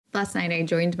Last night, I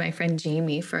joined my friend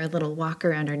Jamie for a little walk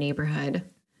around our neighborhood.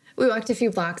 We walked a few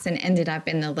blocks and ended up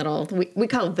in the little, we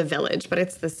call it the village, but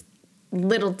it's this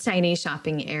little tiny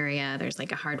shopping area. There's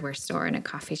like a hardware store and a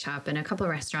coffee shop and a couple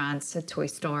of restaurants, a toy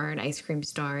store, an ice cream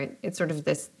store. It's sort of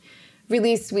this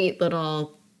really sweet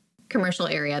little commercial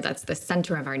area that's the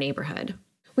center of our neighborhood.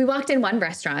 We walked in one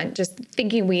restaurant just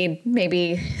thinking we'd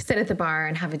maybe sit at the bar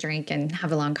and have a drink and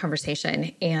have a long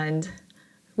conversation. And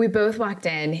we both walked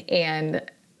in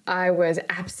and I was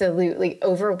absolutely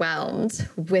overwhelmed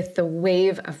with the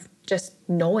wave of just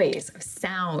noise, of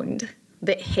sound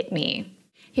that hit me.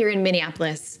 Here in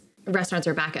Minneapolis, restaurants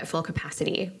are back at full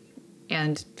capacity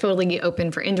and totally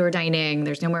open for indoor dining.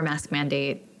 There's no more mask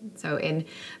mandate. So in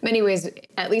many ways,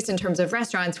 at least in terms of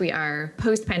restaurants, we are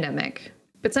post-pandemic.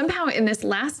 But somehow in this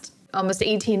last almost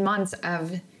 18 months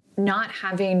of not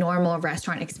having normal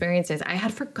restaurant experiences, I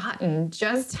had forgotten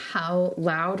just how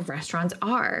loud restaurants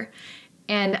are.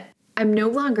 And I'm no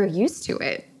longer used to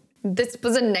it. This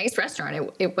was a nice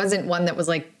restaurant. It wasn't one that was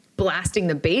like blasting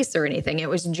the bass or anything. It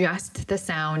was just the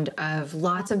sound of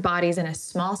lots of bodies in a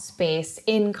small space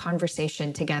in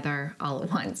conversation together all at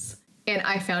once. And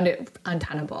I found it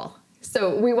untenable.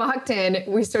 So we walked in,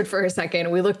 we stood for a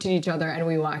second, we looked at each other, and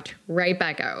we walked right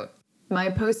back out. My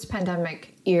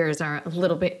post-pandemic ears are a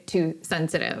little bit too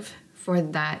sensitive for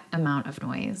that amount of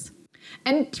noise.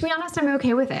 And to be honest, I'm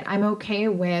okay with it. I'm okay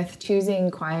with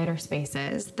choosing quieter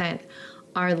spaces that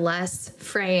are less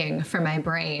fraying for my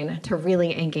brain to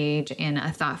really engage in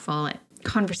a thoughtful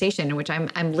conversation in which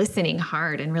I'm listening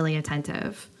hard and really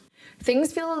attentive.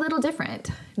 Things feel a little different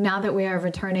now that we are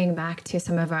returning back to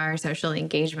some of our social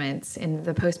engagements in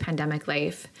the post-pandemic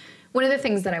life. One of the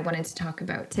things that I wanted to talk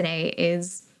about today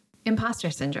is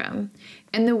imposter syndrome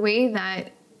and the way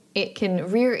that it can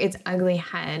rear its ugly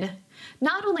head,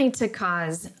 not only to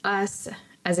cause us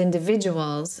as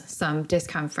individuals some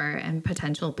discomfort and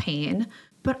potential pain,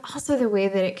 but also the way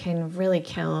that it can really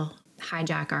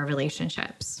hijack our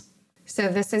relationships. So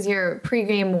this is your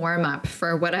pregame warm-up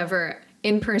for whatever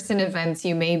in-person events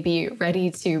you may be ready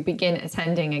to begin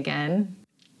attending again.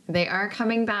 They are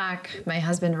coming back. My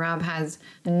husband Rob has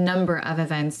a number of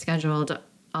events scheduled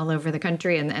all over the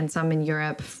country and some in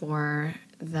Europe for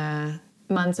the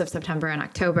months of September and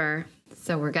October.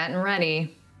 So we're getting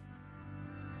ready.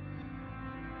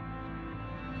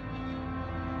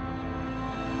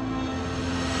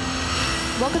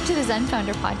 Welcome to the Zen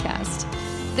Founder Podcast.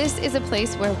 This is a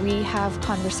place where we have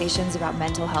conversations about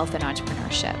mental health and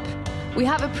entrepreneurship. We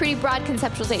have a pretty broad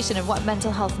conceptualization of what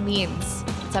mental health means.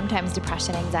 Sometimes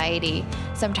depression, anxiety,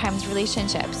 sometimes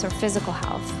relationships or physical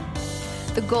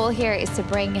health. The goal here is to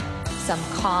bring some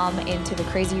calm into the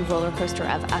crazy roller coaster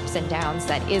of ups and downs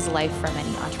that is life for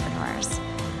many entrepreneurs.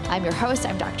 I'm your host.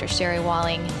 I'm Dr. Sherry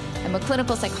Walling. I'm a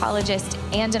clinical psychologist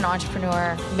and an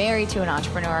entrepreneur, married to an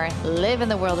entrepreneur, live in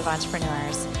the world of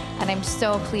entrepreneurs, and I'm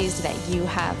so pleased that you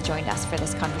have joined us for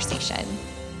this conversation.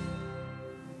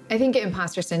 I think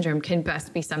imposter syndrome can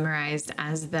best be summarized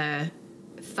as the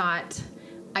thought,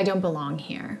 I don't belong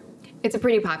here. It's a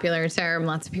pretty popular term.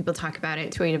 Lots of people talk about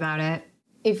it, tweet about it.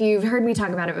 If you've heard me talk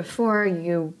about it before,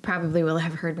 you probably will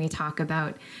have heard me talk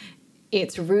about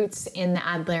its roots in the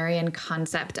Adlerian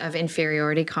concept of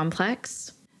inferiority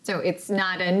complex. So it's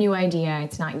not a new idea.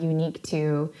 It's not unique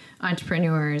to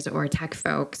entrepreneurs or tech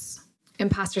folks.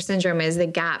 Imposter syndrome is the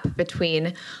gap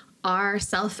between our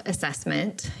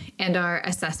self-assessment and our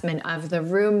assessment of the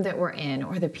room that we're in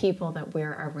or the people that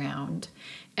we're around,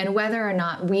 and whether or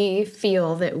not we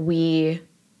feel that we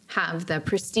have the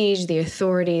prestige, the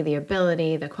authority, the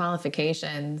ability, the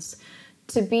qualifications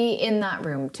to be in that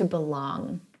room, to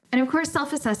belong. And of course,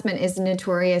 self-assessment is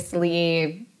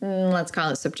notoriously, let's call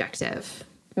it subjective,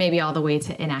 maybe all the way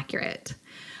to inaccurate.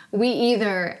 We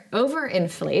either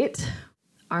overinflate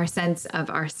our sense of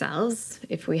ourselves,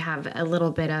 if we have a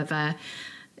little bit of a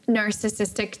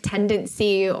narcissistic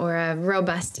tendency or a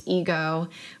robust ego,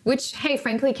 which, hey,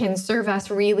 frankly, can serve us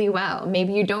really well.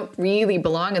 Maybe you don't really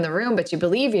belong in the room, but you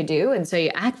believe you do, and so you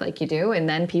act like you do, and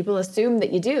then people assume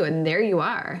that you do, and there you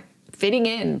are, fitting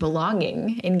in,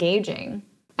 belonging, engaging.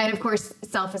 And of course,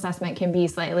 self-assessment can be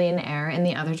slightly in error in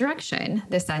the other direction,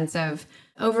 the sense of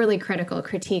overly critical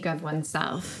critique of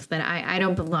oneself, that I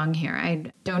don't belong here, I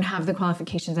don't have the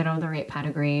qualifications, I don't have the right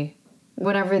pedigree.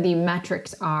 Whatever the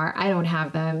metrics are, I don't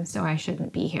have them, so I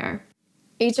shouldn't be here.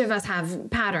 Each of us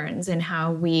have patterns in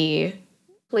how we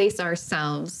place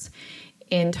ourselves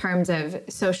in terms of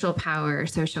social power,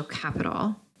 social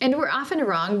capital. And we're often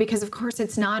wrong because, of course,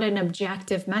 it's not an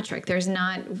objective metric. There's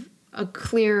not a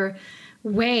clear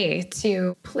way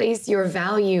to place your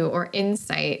value or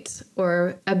insight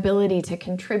or ability to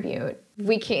contribute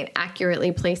we can't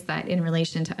accurately place that in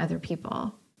relation to other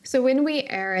people. So when we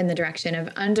err in the direction of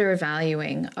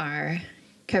undervaluing our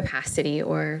capacity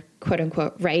or quote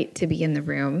unquote right to be in the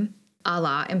room, a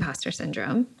la imposter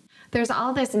syndrome, there's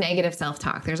all this negative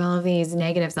self-talk. There's all of these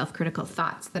negative self-critical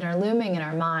thoughts that are looming in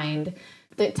our mind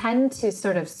that tend to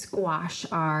sort of squash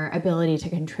our ability to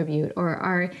contribute or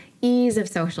our ease of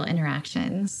social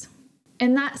interactions.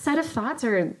 And that set of thoughts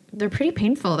they're pretty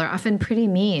painful. They're often pretty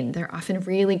mean. They're often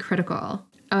really critical.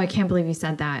 Oh, I can't believe you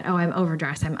said that. Oh, I'm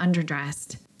overdressed. I'm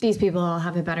underdressed. These people all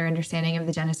have a better understanding of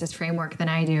the Genesis framework than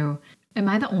I do. Am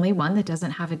I the only one that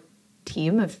doesn't have a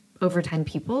team of over 10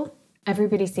 people?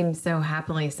 Everybody seems so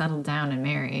happily settled down and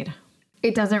married.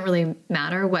 It doesn't really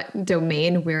matter what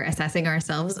domain we're assessing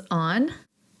ourselves on.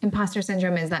 Imposter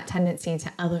syndrome is that tendency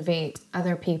to elevate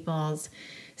other people's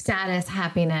status,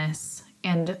 happiness,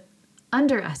 and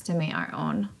underestimate our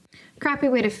own. Crappy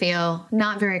way to feel,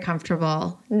 not very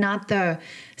comfortable, not the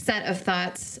set of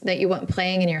thoughts that you want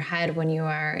playing in your head when you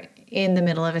are in the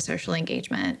middle of a social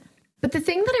engagement. But the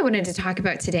thing that I wanted to talk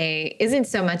about today isn't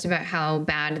so much about how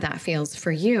bad that feels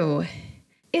for you.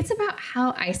 It's about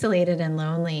how isolated and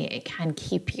lonely it can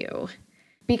keep you.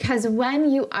 Because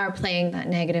when you are playing that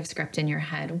negative script in your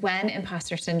head, when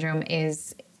imposter syndrome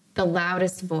is the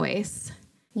loudest voice,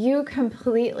 you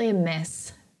completely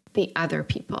miss the other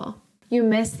people. You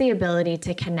miss the ability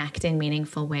to connect in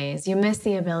meaningful ways. You miss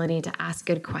the ability to ask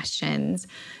good questions.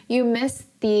 You miss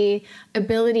the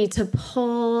ability to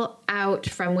pull out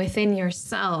from within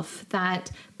yourself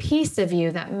that piece of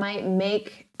you that might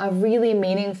make a really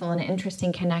meaningful and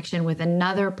interesting connection with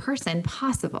another person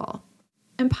possible.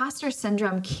 Imposter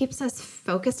syndrome keeps us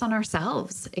focused on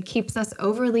ourselves. It keeps us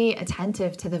overly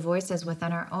attentive to the voices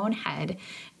within our own head,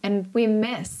 and we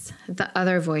miss the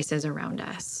other voices around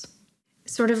us.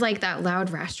 Sort of like that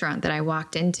loud restaurant that I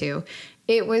walked into.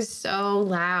 It was so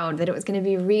loud that it was going to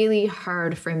be really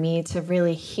hard for me to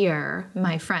really hear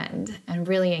my friend and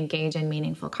really engage in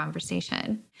meaningful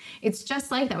conversation. It's just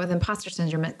like that with imposter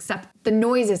syndrome, except the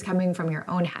noise is coming from your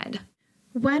own head.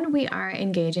 When we are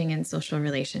engaging in social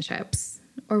relationships,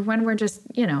 or when we're just,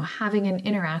 having an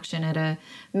interaction at a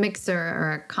mixer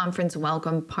or a conference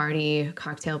welcome party,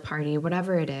 cocktail party,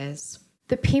 whatever it is,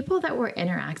 the people that we're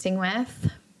interacting with,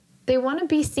 they want to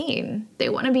be seen. They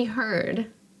want to be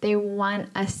heard. They want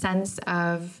a sense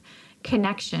of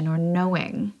connection or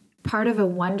knowing. Part of a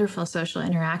wonderful social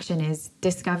interaction is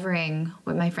discovering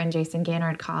what my friend Jason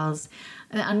Gannard calls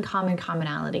an uncommon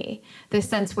commonality. The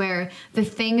sense where the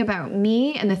thing about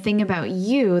me and the thing about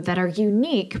you that are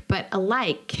unique but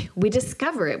alike, we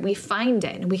discover it, we find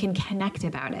it, and we can connect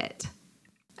about it.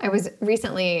 I was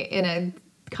recently in a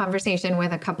conversation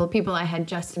with a couple of people I had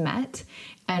just met,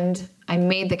 and I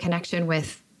made the connection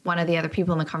with one of the other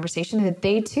people in the conversation that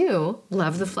they too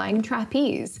love the flying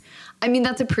trapeze. I mean,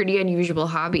 that's a pretty unusual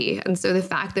hobby. And so the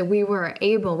fact that we were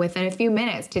able within a few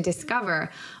minutes to discover,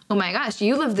 oh my gosh,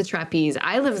 you love the trapeze,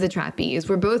 I love the trapeze.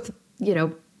 We're both,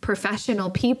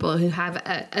 professional people who have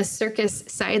a circus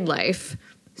side life.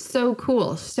 So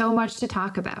cool, so much to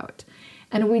talk about.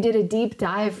 And we did a deep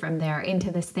dive from there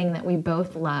into this thing that we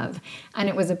both love. And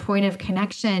it was a point of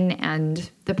connection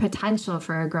and the potential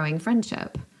for a growing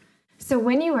friendship. So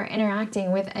when you are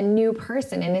interacting with a new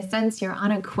person, in a sense, you're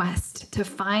on a quest to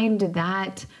find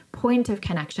that point of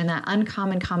connection, that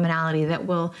uncommon commonality that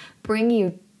will bring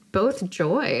you both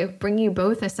joy, bring you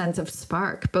both a sense of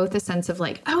spark, both a sense of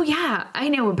like, oh yeah, I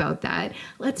know about that.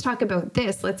 Let's talk about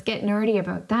this. Let's get nerdy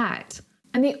about that.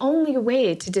 And the only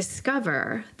way to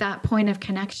discover that point of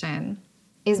connection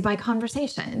is by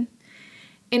conversation.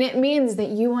 And it means that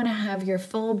you want to have your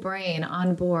full brain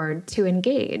on board to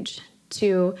engage,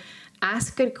 to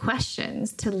ask good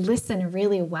questions, to listen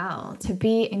really well, to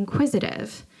be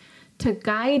inquisitive, to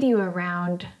guide you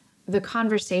around the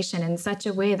conversation in such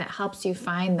a way that helps you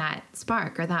find that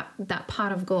spark or that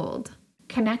pot of gold.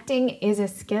 Connecting is a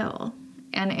skill.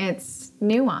 And it's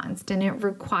nuanced and it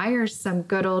requires some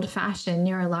good old-fashioned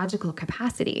neurological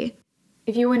capacity.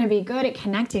 If you want to be good at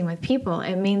connecting with people,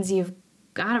 it means you've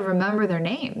got to remember their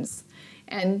names.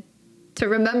 And to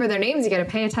remember their names, you got to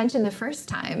pay attention the first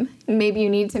time. Maybe you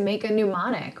need to make a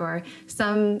mnemonic or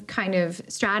some kind of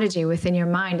strategy within your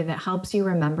mind that helps you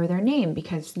remember their name,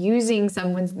 because using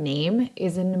someone's name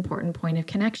is an important point of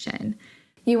connection.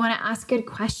 You want to ask good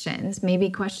questions, maybe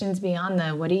questions beyond the,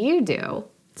 what do you do?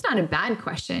 It's not a bad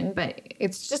question, but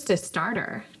it's just a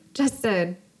starter, just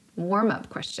a warm-up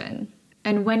question.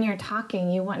 And when you're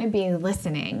talking, you want to be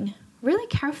listening really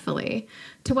carefully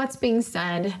to what's being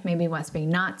said, maybe what's being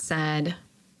not said,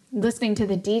 listening to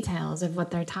the details of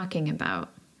what they're talking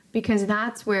about, because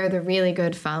that's where the really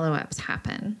good follow-ups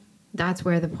happen. That's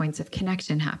where the points of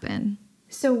connection happen.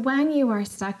 So when you are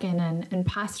stuck in an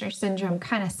imposter syndrome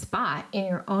kind of spot in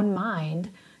your own mind,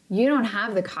 you don't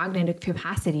have the cognitive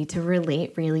capacity to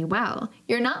relate really well.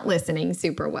 You're not listening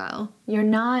super well. You're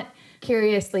not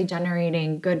curiously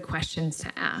generating good questions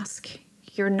to ask.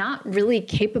 You're not really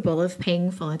capable of paying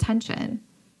full attention.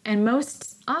 And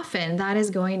most often, that is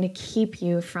going to keep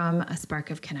you from a spark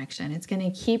of connection. It's going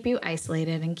to keep you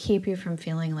isolated and keep you from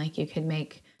feeling like you could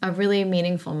make a really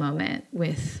meaningful moment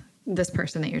with this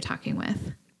person that you're talking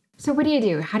with. So what do you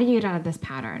do? How do you get out of this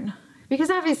pattern? Because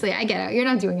obviously, I get it. You're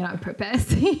not doing it on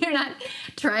purpose. You're not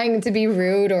trying to be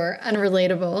rude or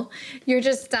unrelatable. You're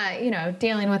just,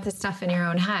 dealing with the stuff in your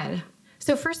own head.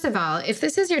 So first of all, if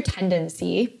this is your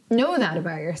tendency, know that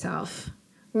about yourself.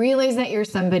 Realize that you're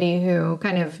somebody who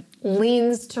kind of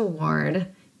leans toward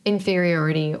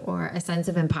inferiority or a sense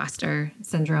of imposter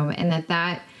syndrome, and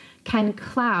that can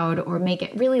cloud or make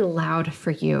it really loud for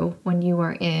you when you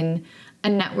are in a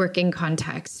networking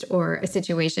context or a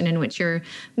situation in which you're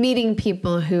meeting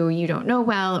people who you don't know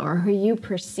well or who you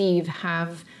perceive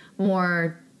have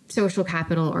more social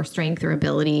capital or strength or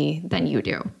ability than you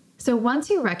do. So once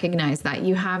you recognize that,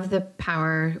 you have the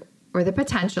power, or the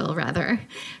potential rather,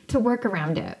 to work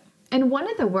around it. And one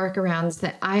of the workarounds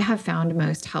that I have found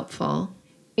most helpful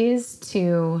is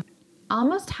to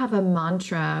almost have a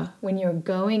mantra when you're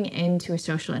going into a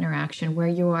social interaction where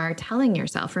you are telling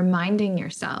yourself, reminding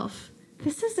yourself,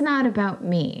 this is not about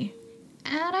me.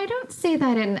 And I don't say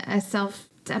that in a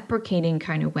self-deprecating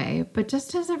kind of way, but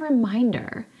just as a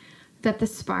reminder that the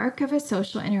spark of a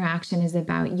social interaction is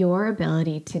about your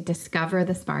ability to discover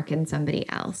the spark in somebody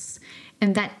else.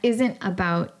 And that isn't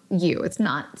about you. It's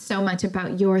not so much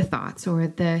about your thoughts or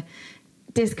the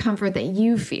discomfort that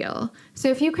you feel. So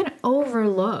if you can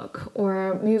overlook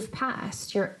or move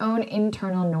past your own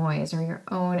internal noise or your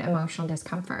own emotional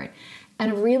discomfort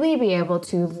and really be able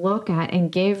to look at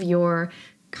and give your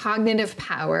cognitive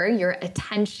power, your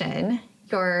attention,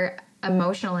 your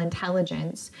emotional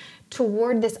intelligence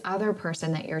toward this other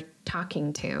person that you're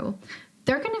talking to,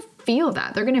 they're going to feel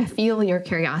that. They're going to feel your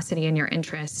curiosity and your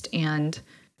interest and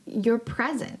your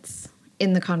presence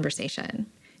in the conversation.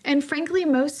 And frankly,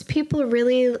 most people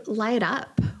really light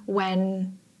up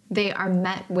when they are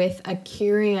met with a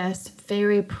curious,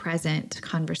 very present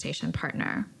conversation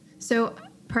partner. So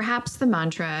perhaps the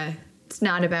mantra, "It's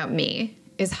not about me,"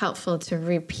 is helpful to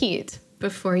repeat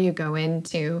before you go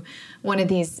into one of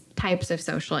these types of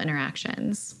social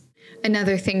interactions.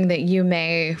 Another thing that you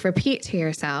may repeat to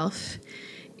yourself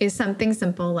is something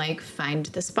simple like find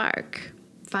the spark.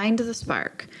 Find the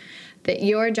spark. That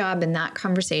your job in that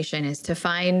conversation is to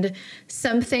find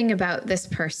something about this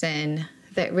person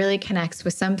that really connects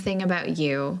with something about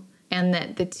you, and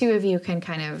that the two of you can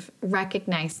kind of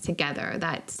recognize together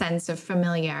that sense of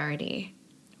familiarity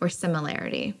or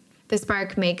similarity. The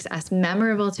spark makes us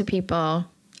memorable to people,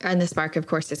 and the spark, of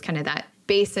course, is kind of that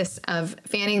basis of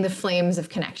fanning the flames of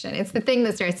connection. It's the thing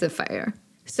that starts the fire.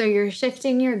 So you're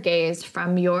shifting your gaze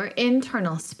from your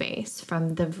internal space,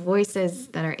 from the voices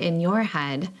that are in your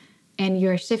head, and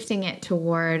you're shifting it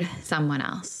toward someone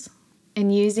else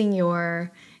and using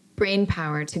your brain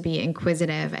power to be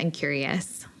inquisitive and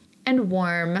curious and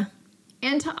warm,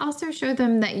 and to also show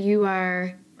them that you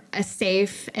are a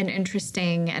safe and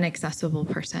interesting and accessible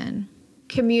person.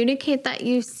 Communicate that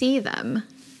you see them.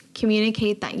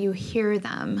 Communicate that you hear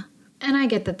them. And I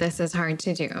get that this is hard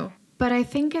to do, but I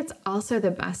think it's also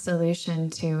the best solution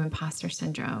to imposter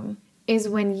syndrome is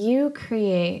when you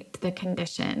create the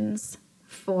conditions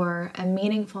for a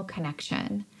meaningful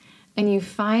connection and you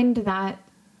find that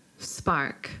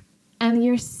spark and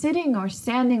you're sitting or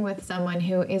standing with someone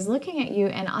who is looking at you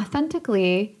and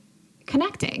authentically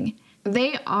connecting.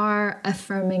 They are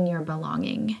affirming your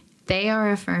belonging. They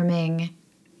are affirming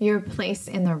your place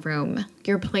in the room,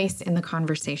 your place in the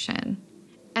conversation.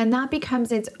 And that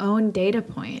becomes its own data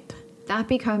point. That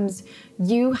becomes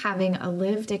you having a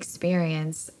lived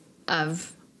experience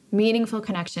of meaningful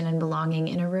connection and belonging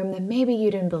in a room that maybe you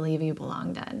didn't believe you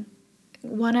belonged in.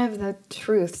 One of the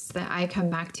truths that I come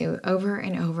back to over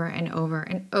and over and over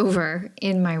and over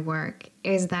in my work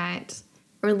is that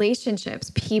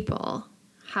relationships, people,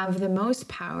 have the most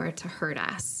power to hurt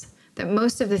us. That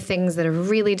most of the things that have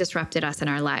really disrupted us in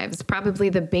our lives, probably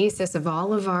the basis of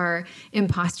all of our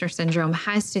imposter syndrome,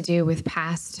 has to do with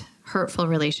past hurtful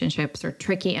relationships or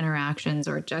tricky interactions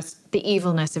or just the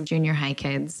evilness of junior high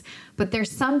kids. But there's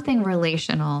something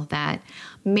relational that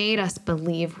made us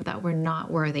believe that we're not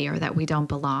worthy or that we don't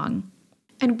belong.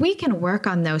 And we can work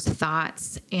on those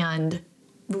thoughts and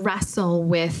wrestle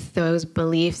with those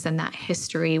beliefs and that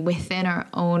history within our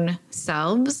own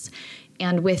selves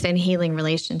and within healing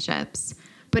relationships.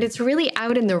 But it's really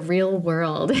out in the real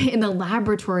world, in the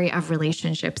laboratory of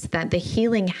relationships, that the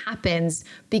healing happens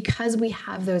because we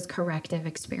have those corrective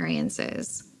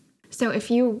experiences. So if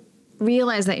you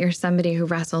realize that you're somebody who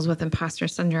wrestles with imposter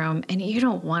syndrome and you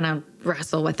don't want to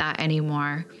wrestle with that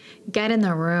anymore, get in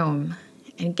the room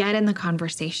and get in the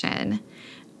conversation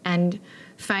and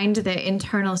find the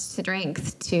internal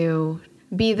strength to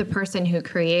be the person who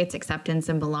creates acceptance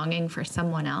and belonging for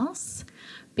someone else,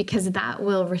 because that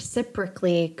will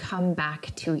reciprocally come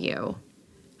back to you.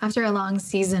 After a long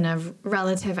season of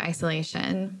relative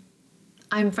isolation,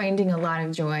 I'm finding a lot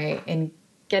of joy in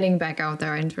getting back out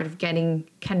there and sort of getting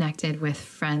connected with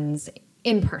friends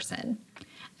in person.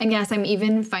 And yes, I'm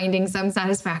even finding some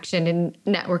satisfaction in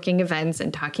networking events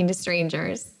and talking to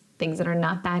strangers, things that are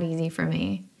not that easy for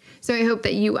me. So I hope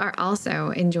that you are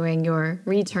also enjoying your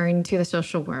return to the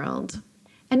social world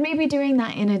and maybe doing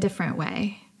that in a different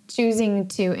way. Choosing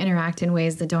to interact in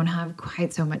ways that don't have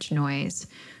quite so much noise.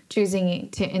 Choosing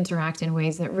to interact in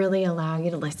ways that really allow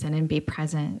you to listen and be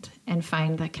present and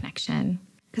find that connection.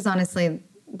 Because honestly,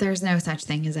 there's no such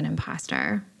thing as an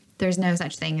imposter. There's no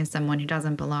such thing as someone who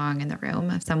doesn't belong in the room,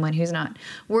 of someone who's not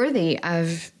worthy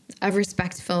of a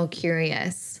respectful,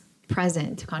 curious,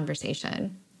 present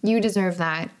conversation. You deserve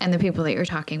that, and the people that you're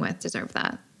talking with deserve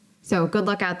that. So good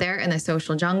luck out there in the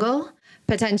social jungle.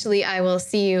 Potentially, I will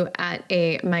see you at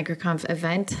a MicroConf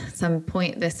event some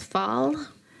point this fall.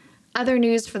 Other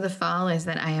news for the fall is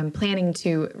that I am planning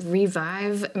to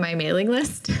revive my mailing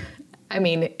list. I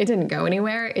mean, it didn't go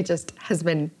anywhere. It just has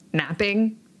been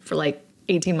napping for like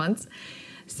 18 months.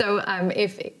 So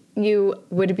if you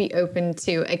would be open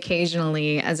to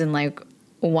occasionally, as in like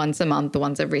once a month,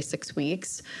 once every 6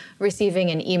 weeks, receiving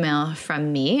an email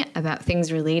from me about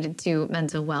things related to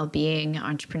mental well-being,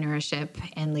 entrepreneurship,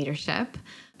 and leadership,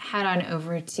 head on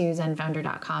over to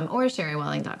zenfounder.com or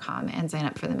sherrywelling.com and sign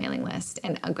up for the mailing list.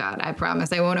 And oh God, I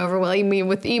promise I won't overwhelm you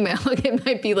with email. It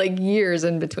might be like years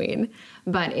in between.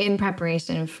 But in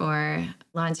preparation for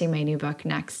launching my new book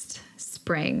next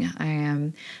spring, I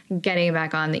am getting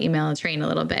back on the email train a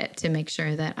little bit to make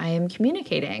sure that I am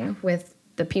communicating with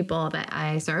the people that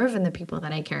I serve and the people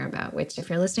that I care about, which, if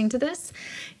you're listening to this,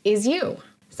 is you.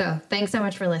 So thanks so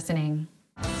much for listening.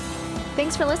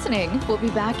 Thanks for listening. We'll be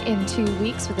back in 2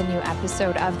 weeks with a new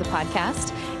episode of the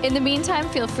podcast. In the meantime,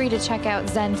 feel free to check out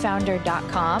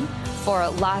zenfounder.com for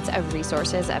lots of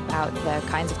resources about the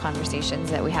kinds of conversations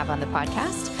that we have on the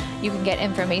podcast. You can get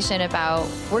information about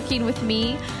working with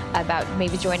me, about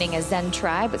maybe joining a Zen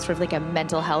tribe. It's sort of like a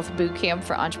mental health boot camp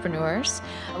for entrepreneurs.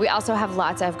 We also have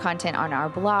lots of content on our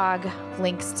blog,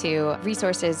 links to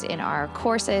resources in our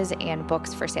courses and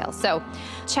books for sale. So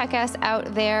check us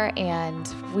out there,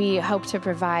 and we hope to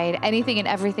provide anything and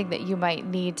everything that you might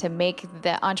need to make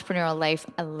the entrepreneurial life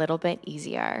a little bit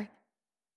easier.